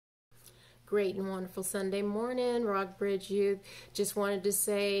great and wonderful Sunday morning, Rockbridge Youth. Just wanted to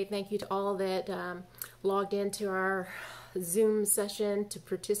say thank you to all that logged into our Zoom session to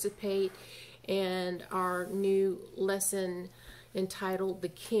participate in our new lesson entitled The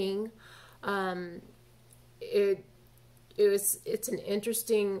King. It's an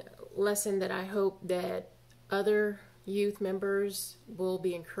interesting lesson that I hope that other youth members will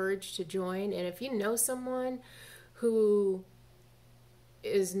be encouraged to join. And if you know someone who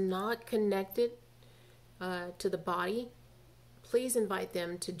is not connected to the body, please invite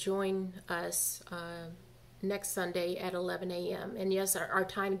them to join us next Sunday at 11 a.m. And yes, our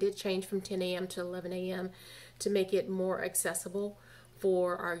time did change from 10 a.m. to 11 a.m. to make it more accessible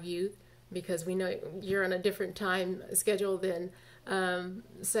for our youth, because we know you're on a different time schedule than,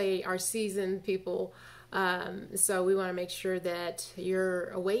 say, our seasoned people. So we want to make sure that you're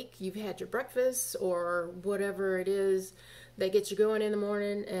awake, you've had your breakfast or whatever it is that gets you going in the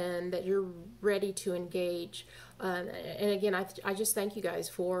morning, and that you're ready to engage. And again, I just thank you guys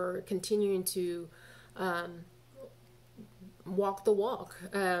for continuing to walk the walk.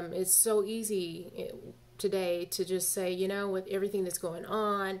 It's so easy today to just say, you know, with everything that's going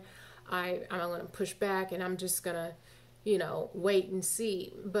on, I'm going to push back and I'm just going to, you know, wait and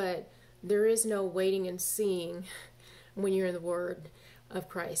see. But there is no waiting and seeing when you're in the Word of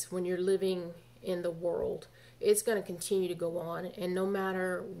Christ, when you're living in the world. It's going to continue to go on, and no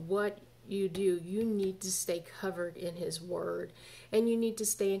matter what you do, you need to stay covered in His Word, and you need to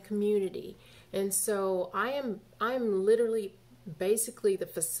stay in community. And so I'm literally basically the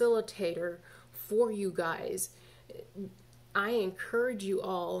facilitator for you guys. I encourage you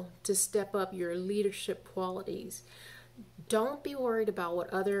all to step up your leadership qualities. Don't be worried about what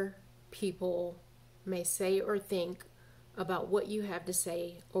other people may say or think about what you have to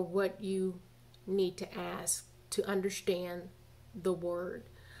say or what you need to ask to understand the Word,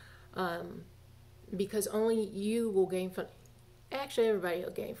 because only you will gain from it. Actually, everybody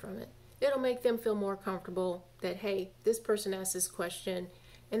will gain from it. It'll make them feel more comfortable that, hey, this person asked this question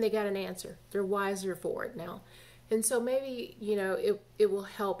and they got an answer. They're wiser for it now. And so maybe, you know, it will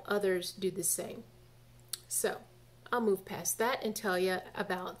help others do the same. So I'll move past that and tell you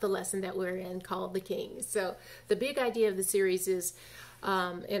about the lesson that we're in called The King. So the big idea of the series is,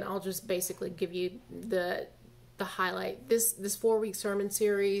 and I'll just basically give you the highlight. This 4-week sermon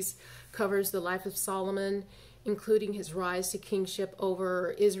series covers the life of Solomon, including his rise to kingship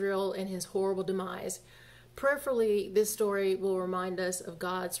over Israel and his horrible demise. Prayerfully, this story will remind us of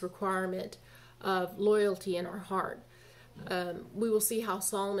God's requirement of loyalty in our heart. We will see how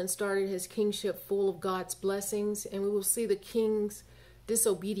Solomon started his kingship full of God's blessings, and we will see the king's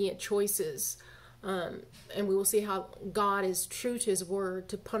disobedient choices. And we will see how God is true to His Word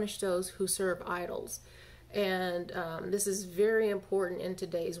to punish those who serve idols. And this is very important in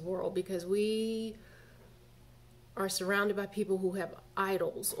today's world, because we are surrounded by people who have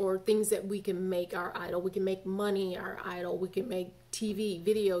idols, or things that we can make our idol. We can make money our idol. We can make TV,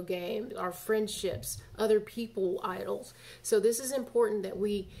 video games, our friendships, other people idols. So this is important that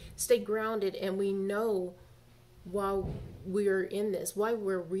we stay grounded and we know why we're in this, why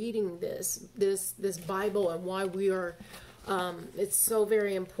we're reading this Bible, and why we are. It's so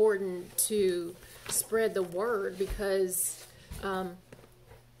very important to spread the word, because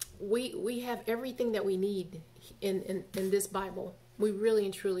we have everything that we need in this Bible. We really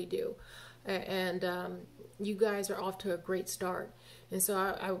and truly do. And you guys are off to a great start. And so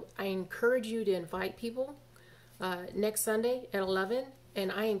I encourage you to invite people next Sunday at 11.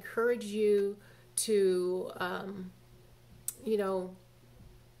 And I encourage you to, you know,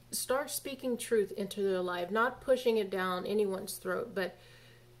 start speaking truth into their life, not pushing it down anyone's throat. But,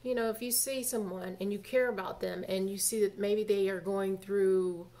 you know, if you see someone and you care about them and you see that maybe they are going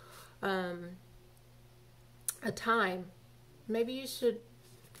through a time, maybe you should,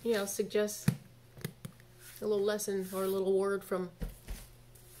 you know, suggest a little lesson or a little word from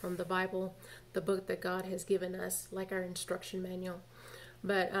the Bible, the book that God has given us, like our instruction manual.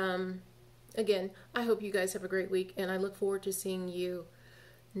 But again, I hope you guys have a great week, and I look forward to seeing you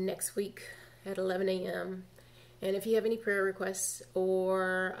next week at 11 a.m. And if you have any prayer requests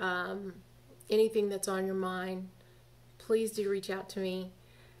or anything that's on your mind, please do reach out to me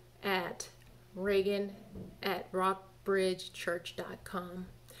at Reagan@rockbridgechurch.com.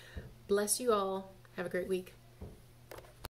 Bless you all. Have a great week.